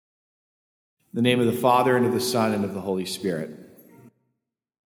In the name of the Father, and of the Son, and of the Holy Spirit.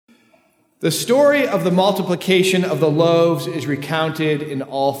 The story of the multiplication of the loaves is recounted in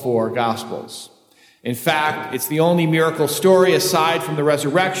all four Gospels. In fact, it's the only miracle story aside from the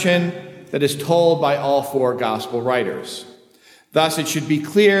resurrection that is told by all four Gospel writers. Thus, it should be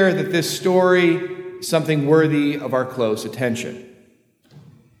clear that this story is something worthy of our close attention.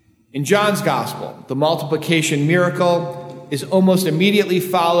 In John's Gospel, the multiplication miracle is almost immediately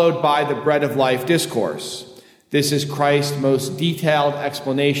followed by the bread of life discourse. This is Christ's most detailed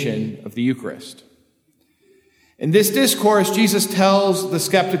explanation of the Eucharist. In this discourse, Jesus tells the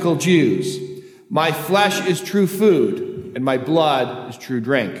skeptical Jews, "My flesh is true food, and my blood is true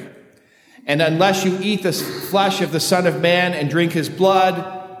drink. And unless you eat the flesh of the Son of Man and drink his blood,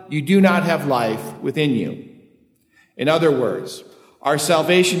 you do not have life within you." In other words, our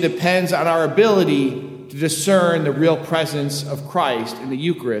salvation depends on our ability to discern the real presence of Christ in the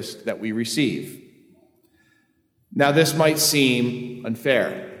Eucharist that we receive. Now, this might seem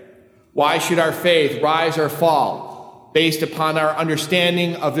unfair. Why should our faith rise or fall based upon our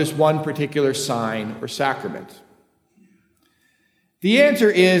understanding of this one particular sign or sacrament? The answer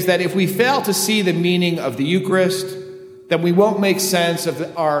is that if we fail to see the meaning of the Eucharist, then we won't make sense of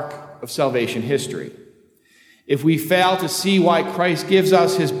the arc of salvation history. If we fail to see why Christ gives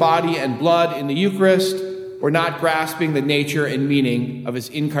us his body and blood in the Eucharist, we're not grasping the nature and meaning of his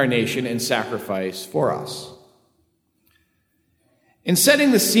incarnation and sacrifice for us. In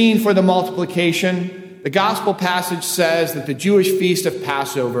setting the scene for the multiplication, the gospel passage says that the Jewish feast of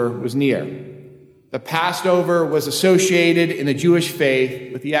Passover was near. The Passover was associated in the Jewish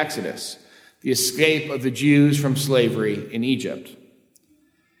faith with the Exodus, the escape of the Jews from slavery in Egypt.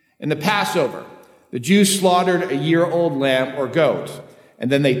 In the Passover, the Jews slaughtered a year-old lamb or goat,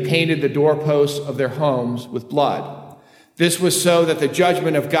 and then they painted the doorposts of their homes with blood. This was so that the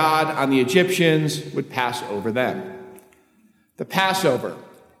judgment of God on the Egyptians would pass over them. The Passover,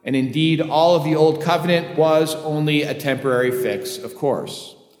 and indeed all of the Old Covenant, was only a temporary fix, of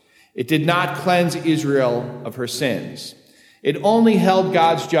course. It did not cleanse Israel of her sins. It only held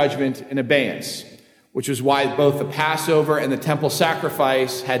God's judgment in abeyance, which was why both the Passover and the temple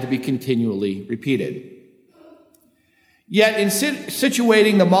sacrifice had to be continually repeated. Yet in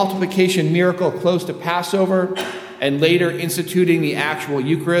situating the multiplication miracle close to Passover and later instituting the actual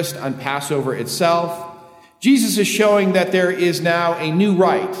Eucharist on Passover itself, Jesus is showing that there is now a new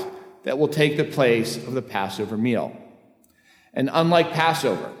rite that will take the place of the Passover meal. And unlike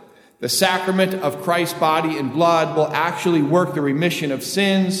Passover, the sacrament of Christ's body and blood will actually work the remission of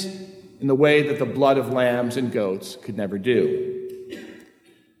sins in the way that the blood of lambs and goats could never do.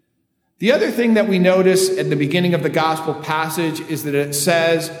 The other thing that we notice at the beginning of the gospel passage is that it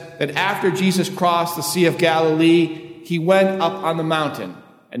says that after Jesus crossed the Sea of Galilee, he went up on the mountain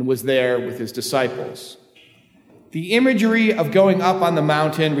and was there with his disciples. The imagery of going up on the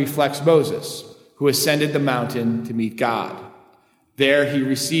mountain reflects Moses, who ascended the mountain to meet God. There he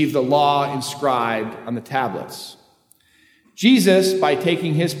received the law inscribed on the tablets. Jesus, by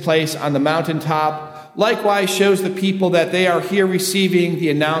taking his place on the mountaintop, likewise shows the people that they are here receiving the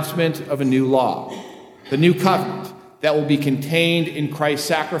announcement of a new law, the new covenant that will be contained in Christ's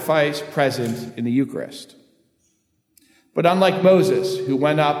sacrifice present in the Eucharist. But unlike Moses, who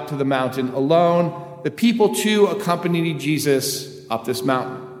went up to the mountain alone, the people too accompanied Jesus up this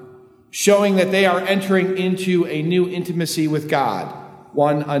mountain, showing that they are entering into a new intimacy with God,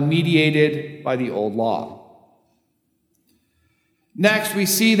 one unmediated by the old law. Next, we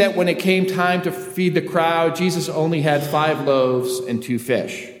see that when it came time to feed the crowd, Jesus only had 5 loaves and 2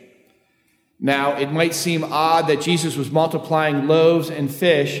 fish. Now, it might seem odd that Jesus was multiplying loaves and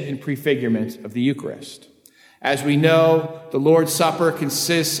fish in prefigurement of the Eucharist. As we know, the Lord's Supper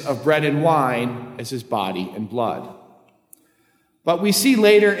consists of bread and wine as his body and blood. But we see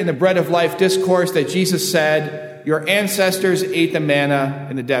later in the Bread of Life discourse that Jesus said, "Your ancestors ate the manna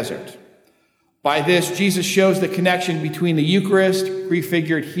in the desert." By this, Jesus shows the connection between the Eucharist,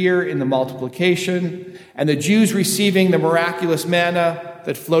 prefigured here in the multiplication, and the Jews receiving the miraculous manna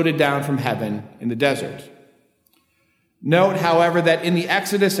that floated down from heaven in the desert. Note, however, that in the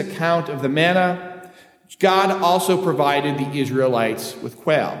Exodus account of the manna, God also provided the Israelites with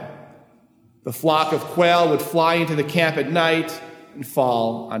quail. The flock of quail would fly into the camp at night and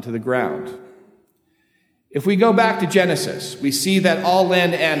fall onto the ground. If we go back to Genesis, we see that all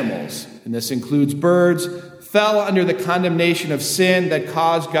land animals, and this includes birds, fell under the condemnation of sin that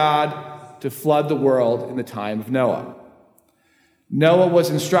caused God to flood the world in the time of Noah. Noah was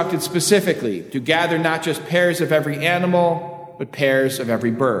instructed specifically to gather not just pairs of every animal, but pairs of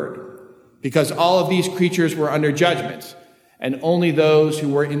every bird, because all of these creatures were under judgment, and only those who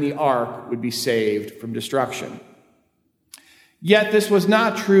were in the ark would be saved from destruction. Yet this was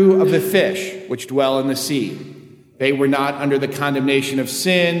not true of the fish which dwell in the sea. They were not under the condemnation of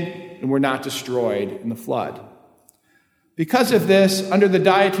sin and were not destroyed in the flood. Because of this, under the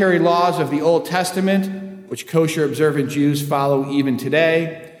dietary laws of the Old Testament, which kosher-observant Jews follow even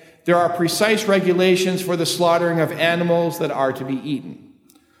today, there are precise regulations for the slaughtering of animals that are to be eaten.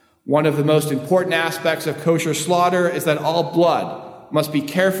 One of the most important aspects of kosher slaughter is that all blood must be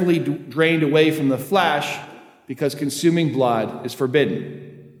carefully drained away from the flesh because consuming blood is forbidden.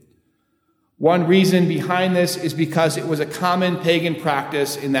 One reason behind this is because it was a common pagan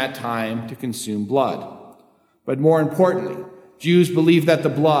practice in that time to consume blood. But more importantly, Jews believed that the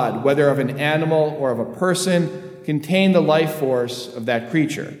blood, whether of an animal or of a person, contained the life force of that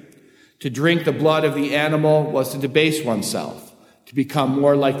creature. To drink the blood of the animal was to debase oneself, to become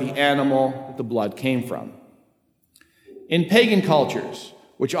more like the animal that the blood came from. In pagan cultures,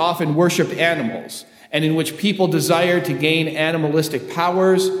 which often worshipped animals, and in which people desired to gain animalistic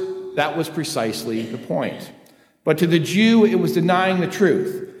powers, that was precisely the point. But to the Jew, it was denying the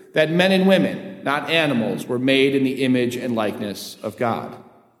truth that men and women, not animals, were made in the image and likeness of God.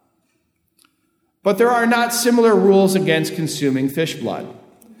 But there are not similar rules against consuming fish blood.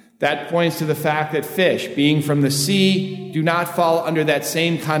 That points to the fact that fish, being from the sea, do not fall under that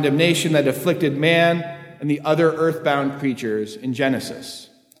same condemnation that afflicted man and the other earthbound creatures in Genesis.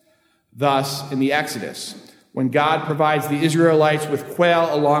 Thus, in the Exodus, when God provides the Israelites with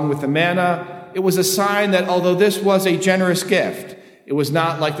quail along with the manna, it was a sign that although this was a generous gift, it was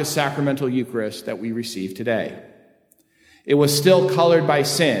not like the sacramental Eucharist that we receive today. It was still colored by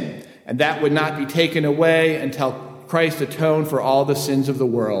sin, and that would not be taken away until Christ atoned for all the sins of the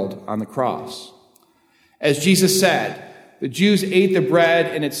world on the cross. As Jesus said, the Jews ate the bread,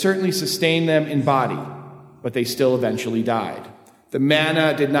 and it certainly sustained them in body, but they still eventually died. The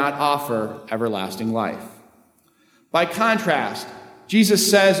manna did not offer everlasting life. By contrast, Jesus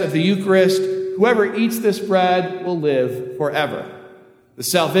says of the Eucharist, whoever eats this bread will live forever. The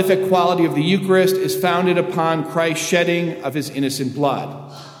salvific quality of the Eucharist is founded upon Christ's shedding of his innocent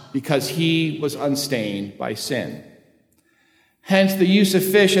blood, because he was unstained by sin. Hence, the use of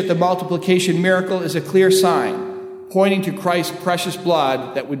fish at the multiplication miracle is a clear sign, pointing to Christ's precious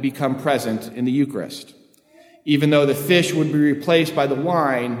blood that would become present in the Eucharist, even though the fish would be replaced by the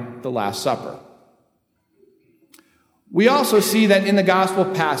wine, the Last Supper. We also see that in the gospel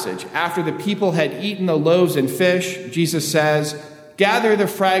passage, after the people had eaten the loaves and fish, Jesus says, "Gather the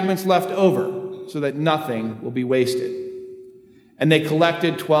fragments left over so that nothing will be wasted." And they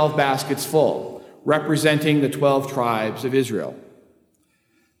collected 12 baskets full, representing the 12 tribes of Israel.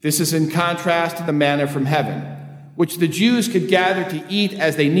 This is in contrast to the manna from heaven, which the Jews could gather to eat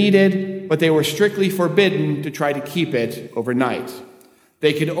as they needed, but they were strictly forbidden to try to keep it overnight.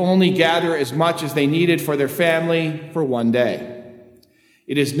 They could only gather as much as they needed for their family for one day.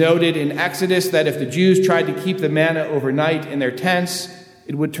 It is noted in Exodus that if the Jews tried to keep the manna overnight in their tents,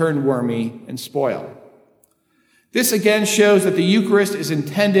 it would turn wormy and spoil. This again shows that the Eucharist is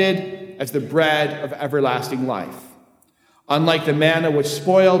intended as the bread of everlasting life. Unlike the manna which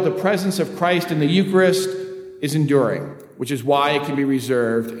spoiled, the presence of Christ in the Eucharist is enduring, which is why it can be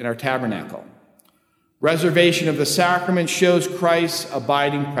reserved in our tabernacle. Reservation of the sacrament shows Christ's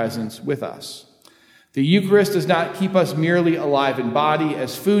abiding presence with us. The Eucharist does not keep us merely alive in body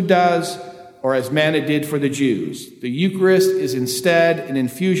as food does, or as manna did for the Jews. The Eucharist is instead an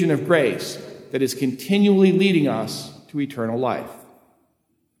infusion of grace that is continually leading us to eternal life.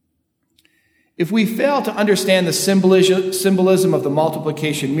 If we fail to understand the symbolism of the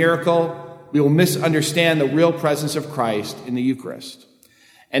multiplication miracle, we will misunderstand the real presence of Christ in the Eucharist.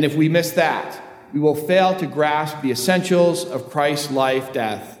 And if we miss that, we will fail to grasp the essentials of Christ's life,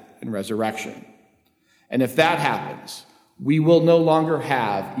 death, and resurrection. And if that happens, we will no longer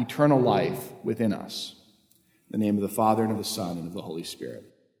have eternal life within us. In the name of the Father, and of the Son, and of the Holy Spirit.